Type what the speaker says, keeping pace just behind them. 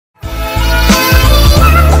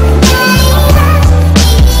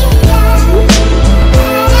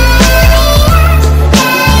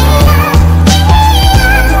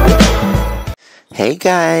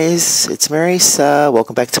guys, it's Marisa.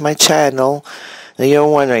 Welcome back to my channel. Now you're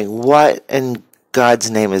wondering, what in God's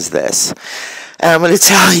name is this? And I'm going to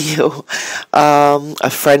tell you, a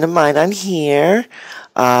friend of mine on here,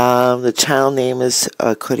 the channel name is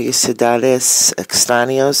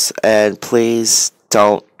Curiosidadesextrano, and please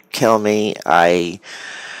don't kill me. I'm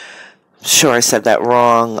sure I said that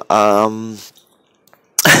wrong.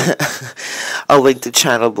 I'll link the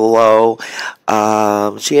channel below.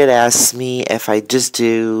 She had asked me if I just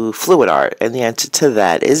do fluid art, and the answer to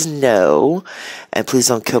that is no. And please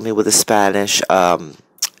don't kill me with the Spanish. And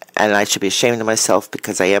I should be ashamed of myself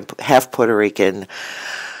because I am half Puerto Rican,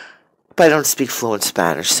 but I don't speak fluent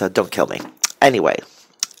Spanish, so don't kill me. Anyway,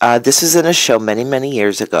 this was in a show many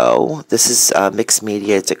years ago. This is mixed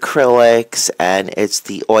media. It's acrylics, and it's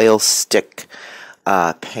the oil stick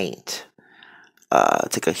paint.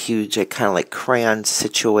 It's like a huge, kind of like crayon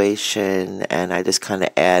situation, and I just kind of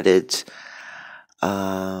added,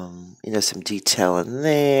 some detail in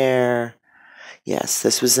there. Yes,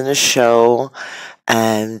 this was in a show,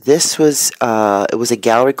 and this was, it was a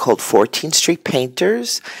gallery called 14th Street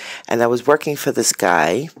Painters, and I was working for this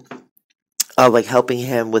guy, like helping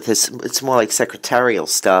him with his, it's more like secretarial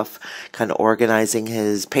stuff, kind of organizing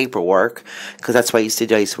his paperwork, because that's what I used to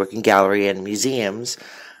do. I used to work in gallery and museums.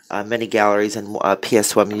 Many galleries and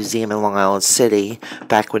PS1 Museum in Long Island City,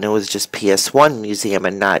 back when it was just PS1 Museum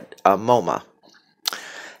and not MoMA.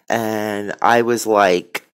 And I was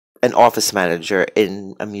like an office manager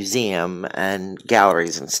in a museum and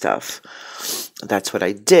galleries and stuff. That's what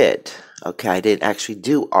I did. Okay, I didn't actually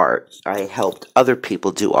do art. I helped other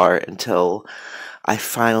people do art until I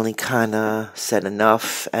finally kind of said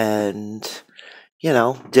enough and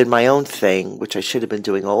did my own thing, which I should have been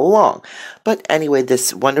doing all along. But anyway,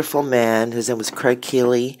 this wonderful man, his name was Craig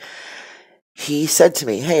Keeley, he said to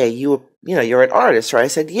me, "Hey, you're an artist, right?" I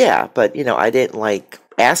said, "Yeah," but, I didn't,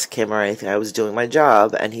 ask him or anything. I was doing my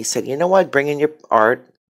job, and he said, "You know what, bring in your art,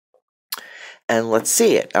 and let's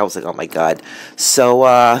see it." I was like, oh my God.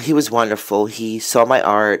 So, he was wonderful. He saw my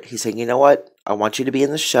art. He said, "You know what? I want you to be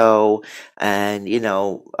in the show," and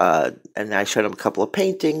and I showed him a couple of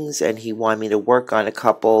paintings, and he wanted me to work on a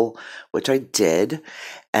couple, which I did,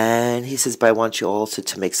 and he says, "But I want you also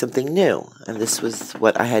to make something new," and this was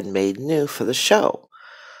what I had made new for the show.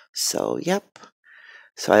 So, yep.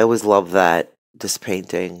 So I always love this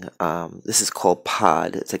painting. This is called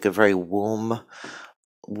Pod. It's like a very womb-like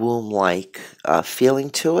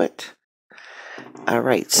feeling to it.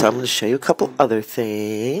 Alright, so I'm going to show you a couple other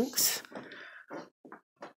things,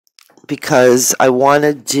 because I want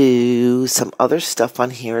to do some other stuff on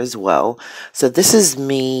here as well. So this is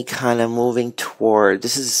me kind of moving toward,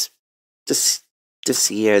 this is this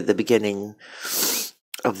year, the beginning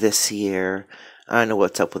of this year. I don't know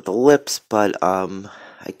what's up with the lips, but I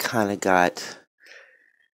kind of got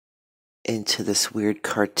into this weird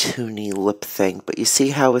cartoony lip thing. But you see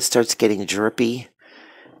how it starts getting drippy,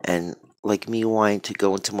 and like me wanting to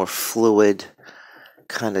go into more fluid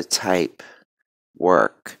kind of type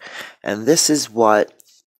work. And this is what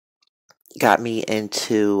got me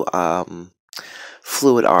into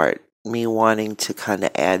fluid art, me wanting to kind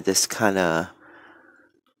of add this kind of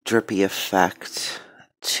drippy effect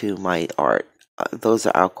to my art. Those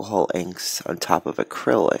are alcohol inks on top of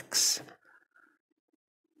acrylics.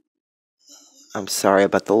 I'm sorry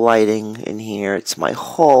about the lighting in here. It's my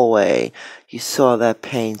hallway. You saw that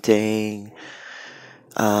painting.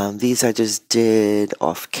 These I just did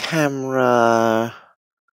off camera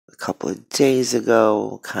a couple of days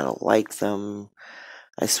ago. Kind of like them.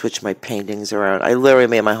 I switched my paintings around. I literally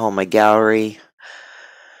made my home my gallery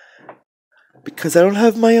because I don't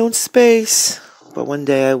have my own space, but one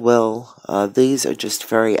day I will. These are just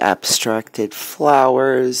very abstracted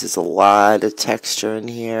flowers. There's a lot of texture in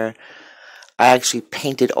here. I actually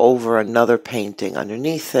painted over another painting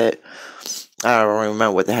underneath it. I don't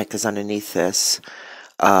remember what the heck is underneath this.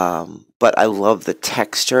 But I love the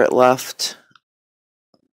texture it left.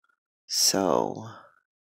 So,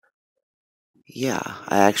 yeah,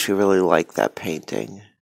 I actually really like that painting.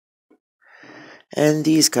 And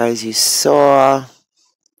these guys you saw,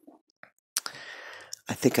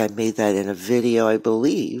 I think I made that in a video, I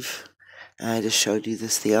believe. And I just showed you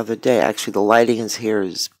this the other day. Actually, the lighting in here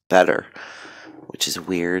is better, which is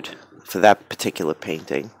weird for that particular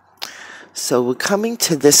painting. So we're coming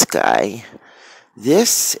to this guy.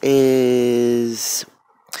 This is,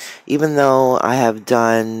 even though I have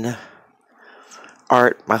done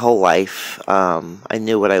art my whole life, I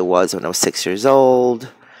knew what I was when I was 6 years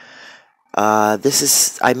old. I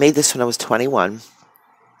made this when I was 21,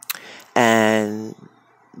 and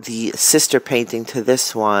the sister painting to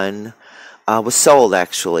this one was sold,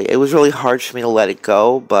 actually. It was really hard for me to let it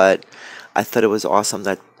go, but I thought it was awesome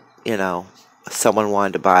that, you know, someone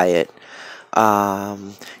wanted to buy it.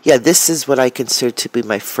 Yeah, this is what I consider to be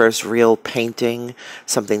my first real painting,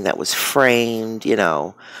 something that was framed, you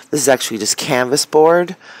know. This is actually just canvas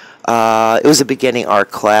board. It was a beginning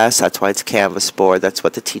art class, that's why it's canvas board, that's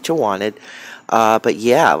what the teacher wanted. But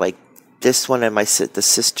yeah, like this one and the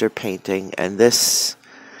sister painting, and this,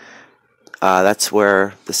 that's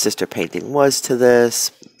where the sister painting was to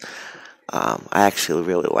this. I actually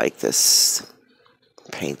really like this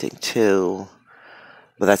painting too.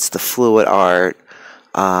 But that's the fluid art.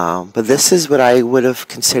 But this is what I would have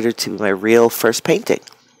considered to be my real first painting.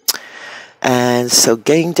 And so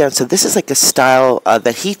getting down, so this is like a style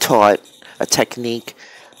that he taught, a technique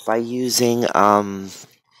by using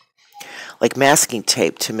like masking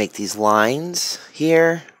tape to make these lines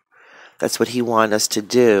here. That's what he wanted us to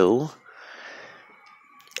do.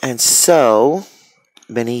 And so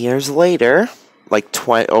many years later, like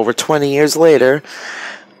over 20 years later,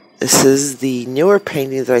 this is the newer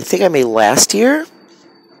painting that I think I made last year.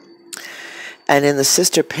 And in the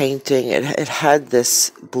sister painting, it had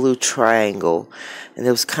this blue triangle. And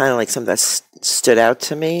it was kind of like something that stood out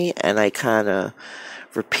to me. And I kind of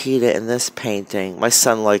repeat it in this painting. My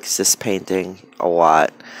son likes this painting a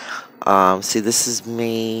lot. See, this is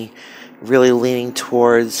me really leaning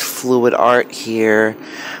towards fluid art here.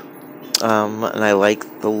 And I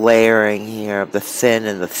like the layering here of the thin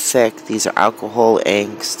and the thick. These are alcohol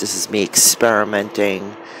inks. This is me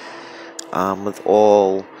experimenting with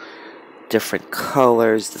all different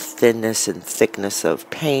colors, the thinness and thickness of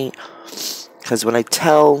paint. Because when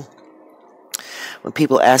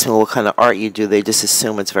people ask me what kind of art you do, they just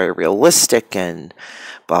assume it's very realistic and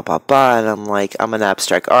blah, blah, blah. And I'm like, I'm an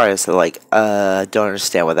abstract artist. They're like, don't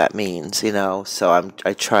understand what that means, you know. So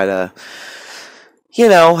I try to, you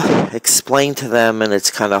know, explain to them, and it's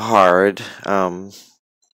kind of hard to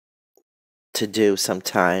do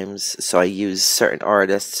sometimes. So I use certain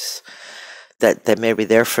artists that maybe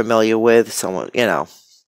they're familiar with, someone, you know,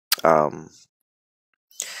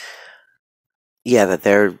 yeah, that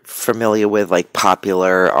they're familiar with, like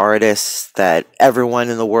popular artists that everyone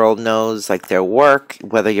in the world knows, like their work,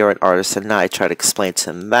 whether you're an artist or not. I try to explain to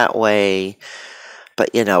them that way,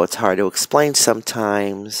 but you know, it's hard to explain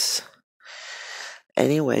sometimes.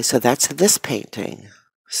 Anyway, so that's this painting.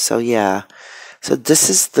 So yeah, so this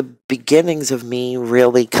is the beginnings of me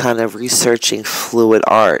really kind of researching fluid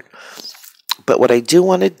art. But what I do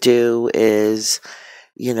want to do is,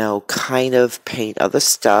 you know, kind of paint other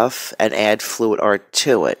stuff and add fluid art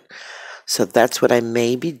to it. So that's what I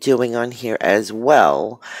may be doing on here, as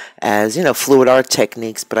well as, you know, fluid art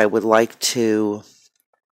techniques, but I would like to,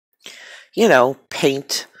 you know,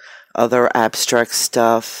 paint other abstract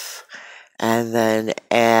stuff and then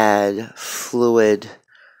add fluid,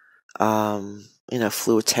 you know,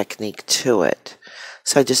 fluid technique to it.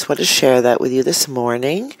 So I just want to share that with you this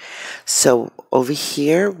morning. So over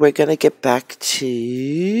here, we're going to get back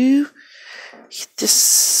to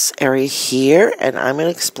this area here, and I'm going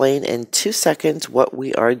to explain in 2 seconds what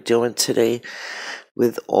we are doing today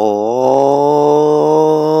with all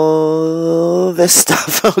this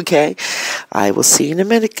stuff, okay? I will see you in a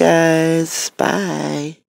minute, guys.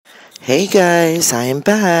 Bye. Hey, guys, I am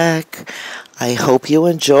back. I hope you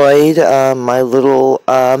enjoyed my little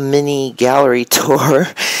mini gallery tour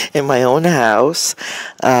in my own house.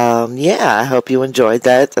 Yeah, I hope you enjoyed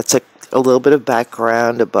that. That's a little bit of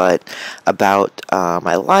background about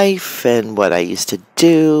my life and what I used to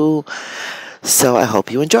do. So I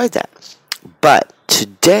hope you enjoyed that. But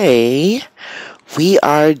today we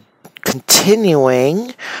are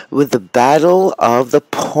continuing with the battle of the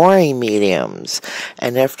pouring mediums.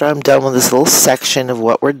 And after I'm done with this little section of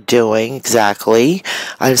what we're doing exactly,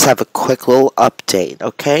 I just have a quick little update,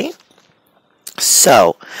 okay?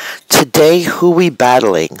 So, today who are we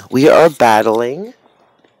battling? We are battling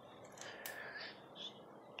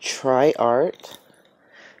Tri-Art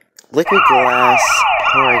Liquid Glass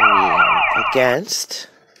Pouring Medium against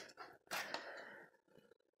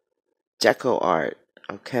Deco Art.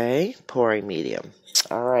 Okay, pouring medium.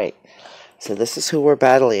 Alright, so this is who we're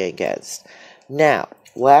battling against. Now,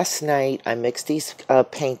 last night I mixed these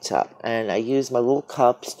paints up, and I used my little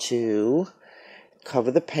cups to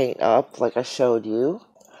cover the paint up like I showed you.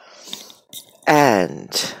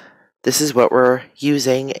 And this is what we're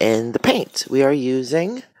using in the paint. We are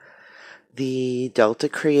using the Delta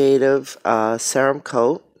Creative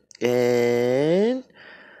Ceramcoat in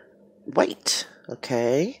white,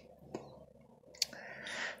 okay?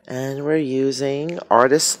 And we're using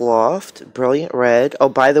Artist Loft, Brilliant Red. Oh,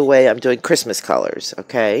 by the way, I'm doing Christmas colors,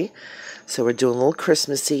 okay? So we're doing a little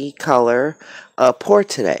Christmassy color pour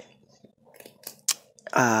today.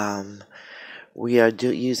 We are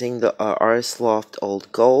using the Artist Loft Old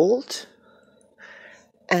Gold.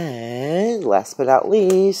 And last but not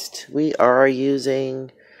least, we are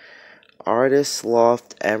using Artist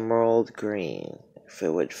Loft Emerald Green. If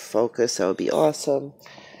it would focus, that would be awesome.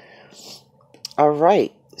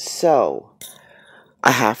 Alright, so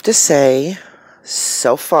I have to say,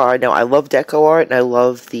 so far, now I love Deco art and I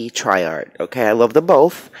love the Tri art. Okay, I love them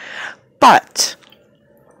both. But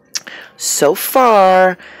so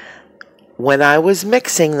far, when I was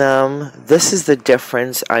mixing them, this is the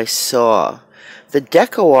difference I saw. The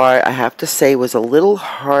Deco art, I have to say, was a little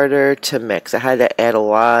harder to mix. I had to add a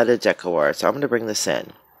lot of Deco art, so I'm going to bring this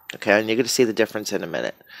in. Okay, and you're going to see the difference in a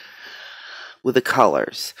minute with the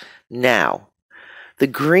colors. Now, the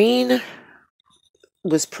green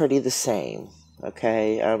was pretty the same.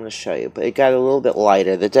 Okay, I'm going to show you, but it got a little bit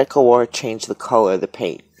lighter. The Deco art changed the color of the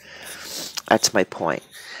paint. That's my point.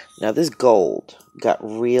 Now, this gold got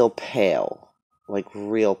real pale, like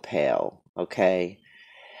real pale. Okay.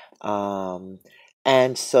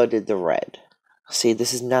 And so did the red. See,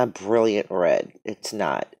 this is not brilliant red. It's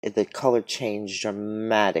not. The color changed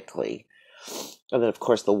dramatically. And then, of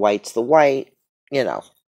course, the white's the white. You know,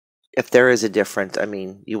 if there is a difference, I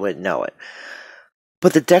mean, you wouldn't know it.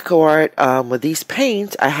 But the Deco art, with these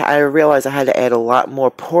paints, I realized I had to add a lot more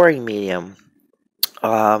pouring medium.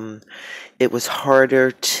 It was harder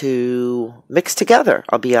to mix together,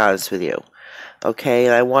 I'll be honest with you. Okay,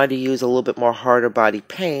 and I wanted to use a little bit more harder body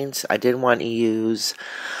paints. I didn't want to use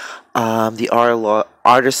the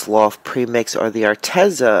Artist Loft premix or the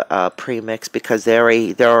Arteza premix because they're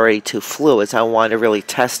already too fluid. So I wanted to really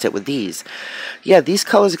test it with these. Yeah, these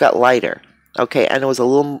colors got lighter. Okay, and it was a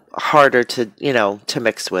little harder to to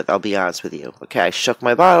mix with. I'll be honest with you. Okay, I shook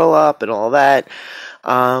my bottle up and all that.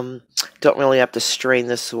 Don't really have to strain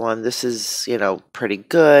this one. This is, pretty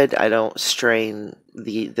good. I don't strain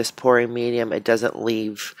this pouring medium. It doesn't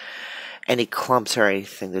leave any clumps or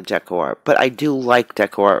anything, the Deco art. But I do like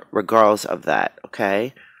Deco art regardless of that,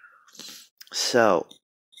 okay? So,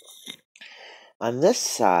 on this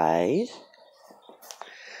side,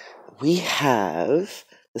 we have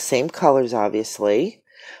the same colors, obviously,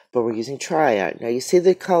 but we're using Tri art. Now, you see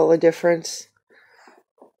the color difference?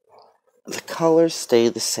 The colors stay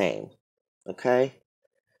the same, okay?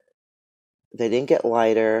 They didn't get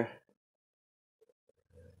lighter.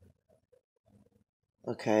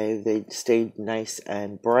 Okay, they stayed nice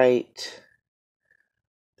and bright.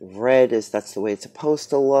 The red that's the way it's supposed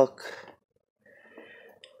to look.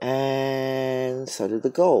 And so did the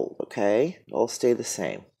gold, okay? All stay the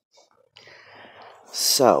same.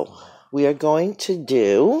 So, we are going to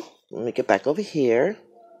do, let me get back over here,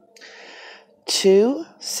 2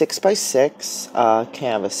 6x6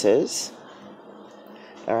 canvases.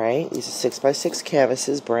 Alright, these are 6x6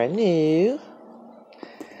 canvases, brand new.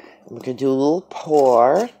 And we're going to do a little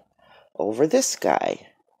pour over this guy.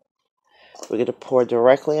 We're going to pour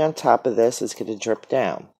directly on top of this. It's going to drip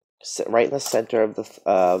down. Sit right in the center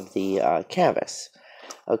of the canvas.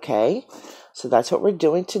 Okay, so that's what we're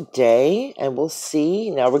doing today. And we'll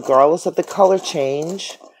see. Now, regardless of the color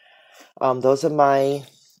change, those are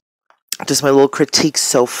just my little critiques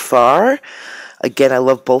so far. Again, I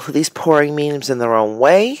love both of these pouring mediums in their own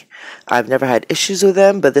way. I've never had issues with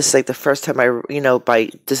them, but this is like the first time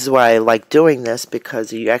this is why I like doing this,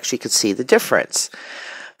 because you actually could see the difference.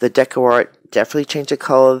 The Deco art definitely changed the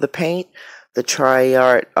color of the paint. The Tri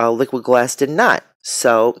art liquid glass did not.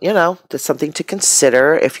 So, there's something to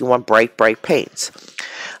consider if you want bright, bright paints.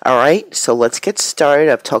 Alright, so let's get started.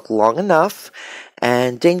 I've talked long enough.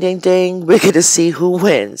 And ding, ding, ding, we're going to see who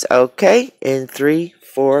wins. Okay, in 3,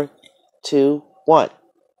 4, 2, 1.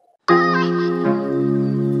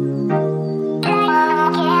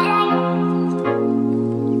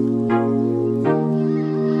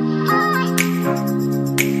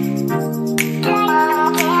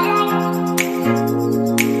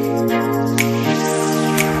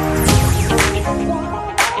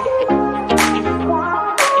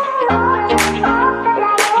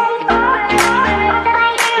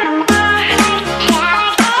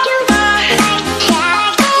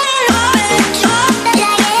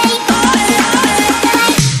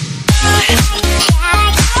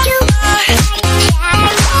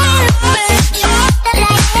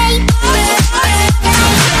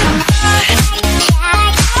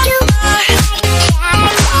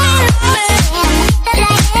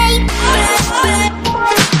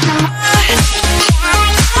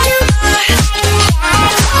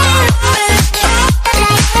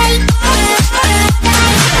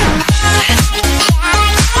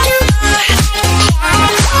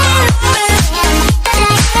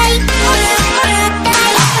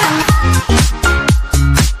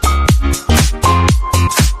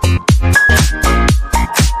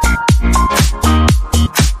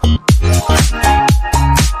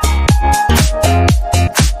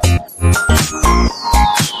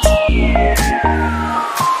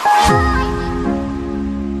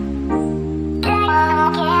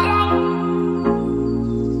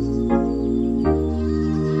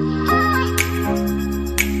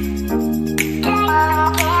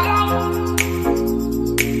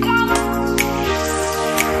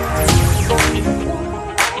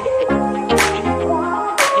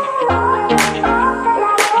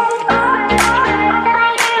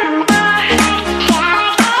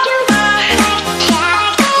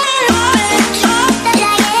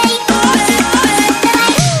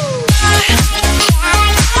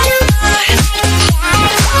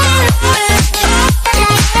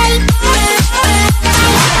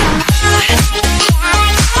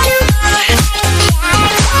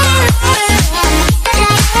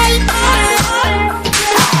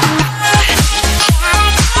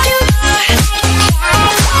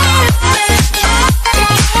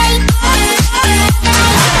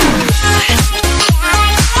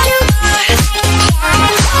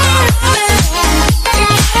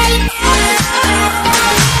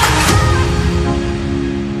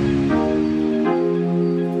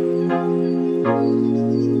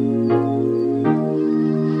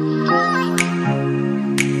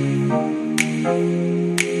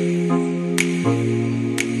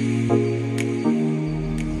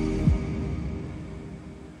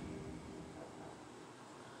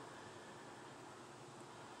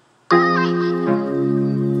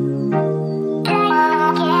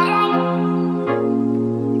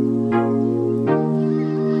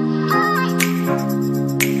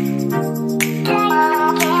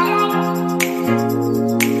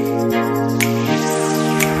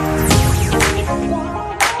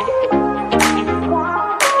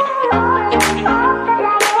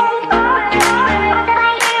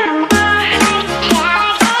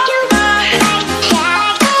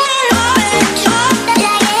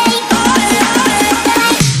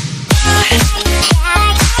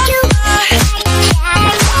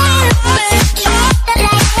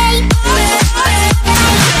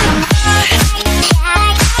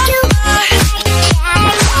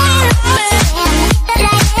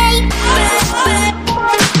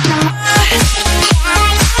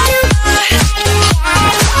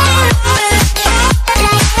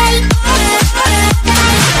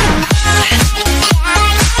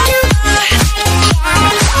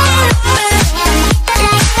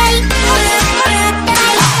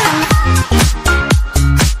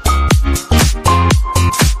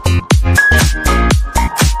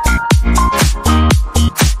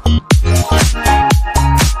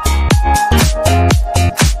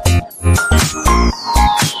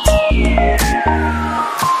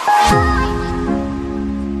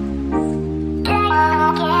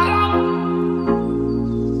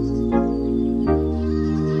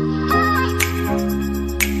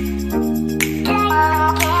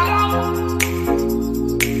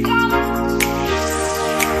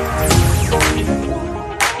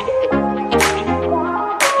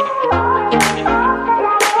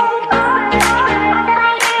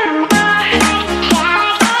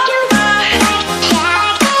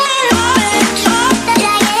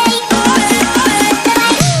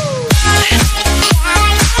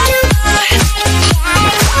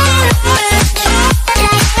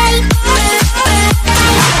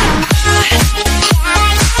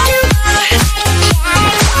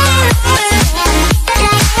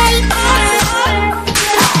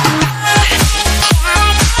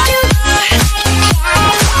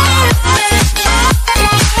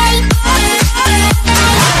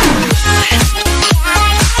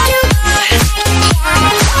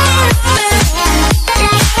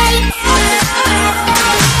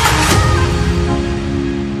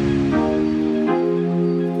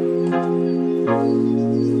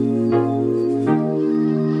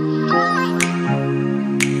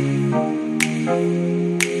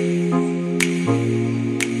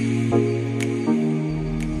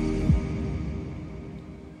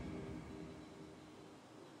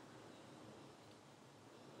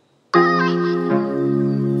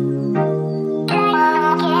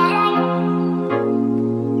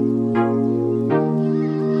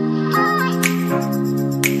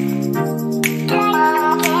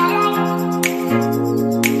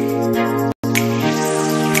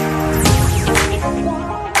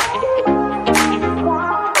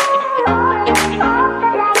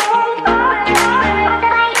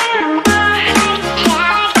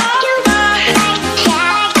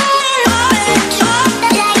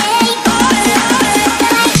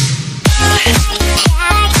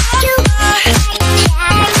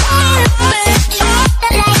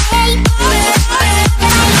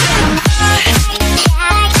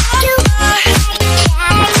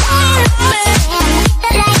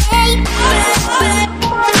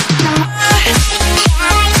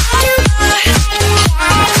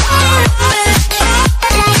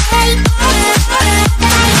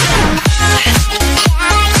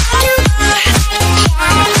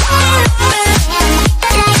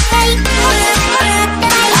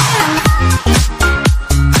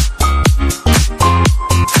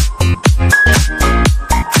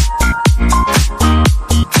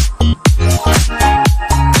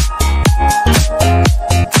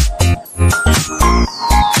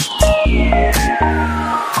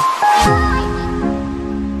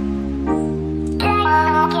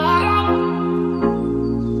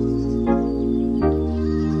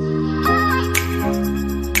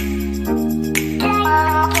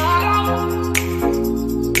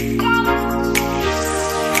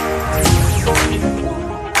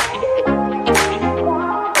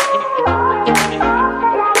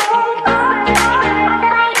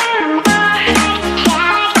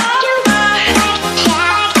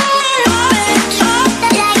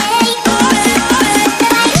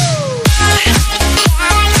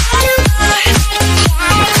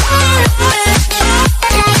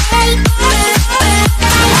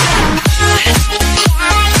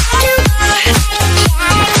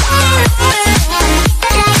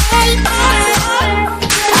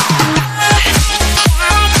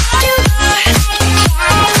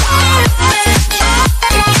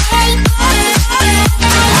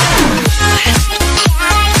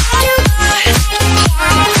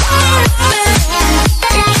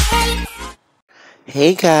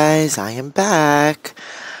 Hey guys, I am back.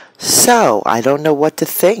 So, I don't know what to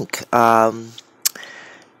think. You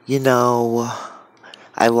know,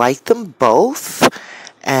 I like them both.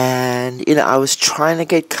 And, I was trying to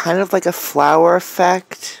get kind of like a flower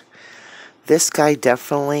effect. This guy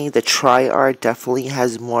definitely, the Tri-Art definitely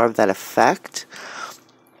has more of that effect.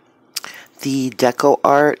 The Deco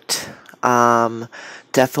art,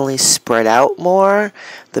 definitely spread out more.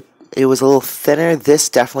 It was a little thinner. This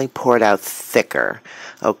definitely poured out thicker.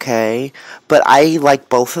 Okay, but I like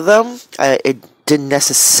both of them. It didn't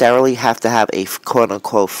necessarily have to have a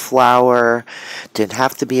quote-unquote flower. Didn't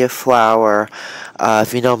have to be a flower.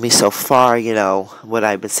 If you know me so far, you know what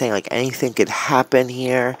I've been saying. Like anything could happen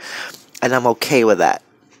here, and I'm okay with that.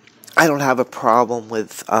 I don't have a problem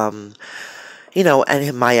with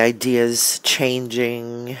and my ideas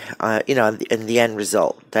changing, in the end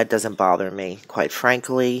result. That doesn't bother me, quite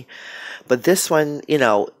frankly. But this one,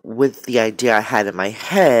 with the idea I had in my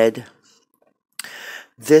head,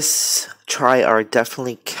 this Tri-Art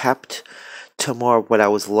definitely kept to more what I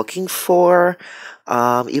was looking for,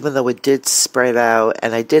 even though it did spread out,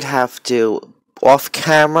 and I did have to, off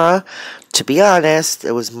camera, to be honest,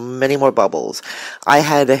 it was many more bubbles. I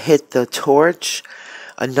had to hit the torch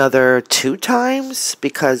another 2 times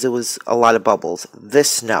because it was a lot of bubbles.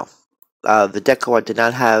 This, no. The Deco art did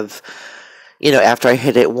not have, after I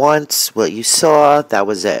hit it once, what you saw, that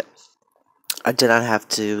was it. I did not have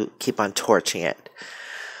to keep on torching it.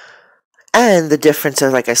 And the difference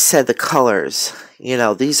is, like I said, the colors.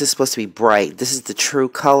 These are supposed to be bright. This is the true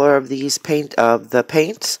color of the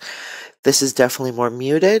paints. This is definitely more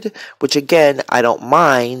muted, which again, I don't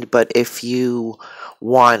mind, but if you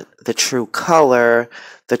want the true color,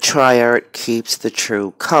 the Tri-Art keeps the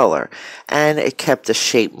true color. And it kept the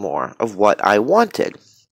shape more of what I wanted.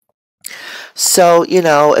 So,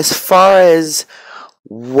 as far as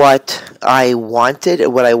what I wanted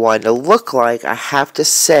and what I wanted to look like, I have to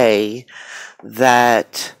say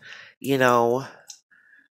that,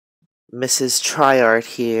 Mrs. Tri-Art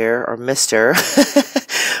here, or Mr.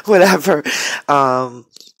 whatever,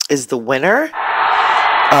 is the winner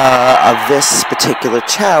of this particular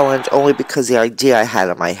challenge, only because the idea I had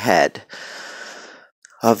in my head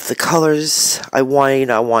of the colors I wanted.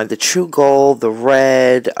 I wanted the true gold, the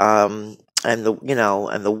red, and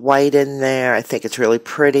the white in there. I think it's really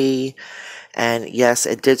pretty. And yes,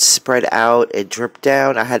 it did spread out. It dripped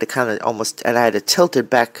down. I had to kind of and I had to tilt it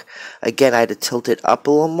back again. I had to tilt it up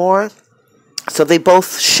a little more. So they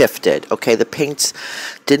both shifted. Okay, the paints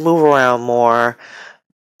did move around more,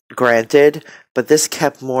 granted, but this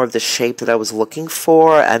kept more of the shape that I was looking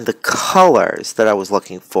for and the colors that I was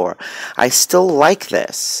looking for. I still like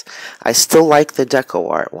this. I still like the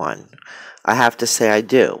Deco art one. I have to say I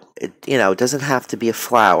do. It doesn't have to be a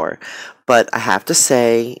flower, but I have to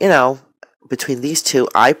say, between these two,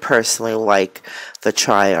 I personally like the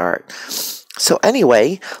Tri-Art. So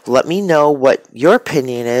anyway, let me know what your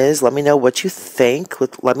opinion is. Let me know what you think.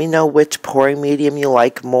 Let me know which pouring medium you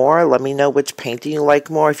like more. Let me know which painting you like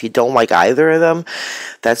more. If you don't like either of them,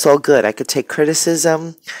 that's all good. I could take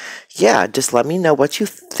criticism. Yeah, just let me know what you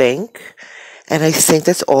think. And I think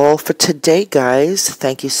that's all for today, guys.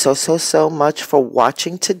 Thank you so much for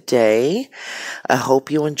watching today. I hope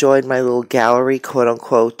you enjoyed my little gallery,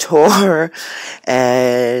 quote-unquote, tour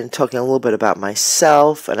and talking a little bit about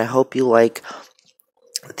myself. And I hope you like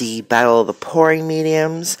the Battle of the Pouring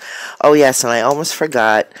Mediums. Oh, yes, and I almost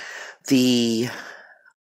forgot the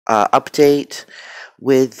update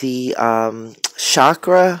with the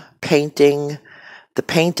chakra painting, the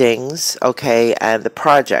paintings, okay, and the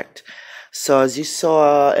project. So as you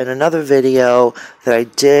saw in another video that I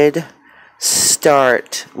did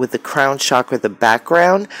start with the crown chakra, the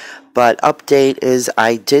background, but update is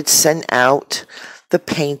I did send out the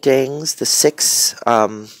paintings, the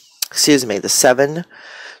 7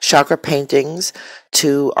 chakra paintings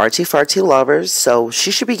to artsyfartsylovers. So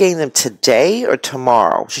she should be getting them today or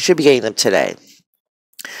tomorrow. She should be getting them today.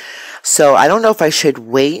 So I don't know if I should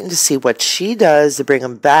wait and to see what she does to bring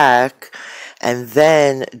them back and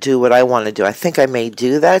then do what I want to do. I think I may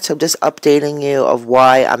do that. So I'm just updating you of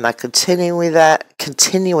why I'm not continuing with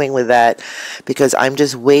that because I'm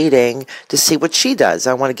just waiting to see what she does.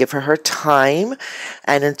 I want to give her time,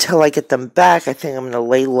 and until I get them back, I think I'm going to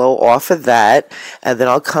lay low off of that, and then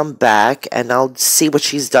I'll come back and I'll see what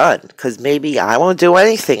she's done, because maybe I won't do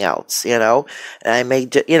anything else, and I may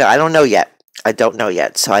do, I don't know yet. I don't know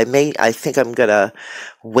yet. So I think I'm going to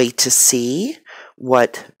wait to see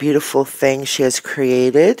what beautiful thing she has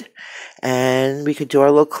created, and we could do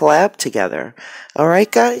our little collab together.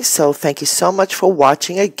 Alright guys, so thank you so much for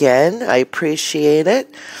watching again. I appreciate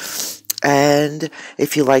it. And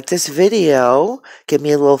if you like this video, give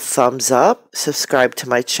me a little thumbs up, subscribe to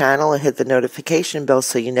my channel, and hit the notification bell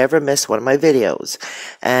so you never miss one of my videos.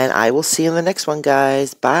 And I will see you in the next one,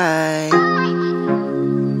 guys. Bye.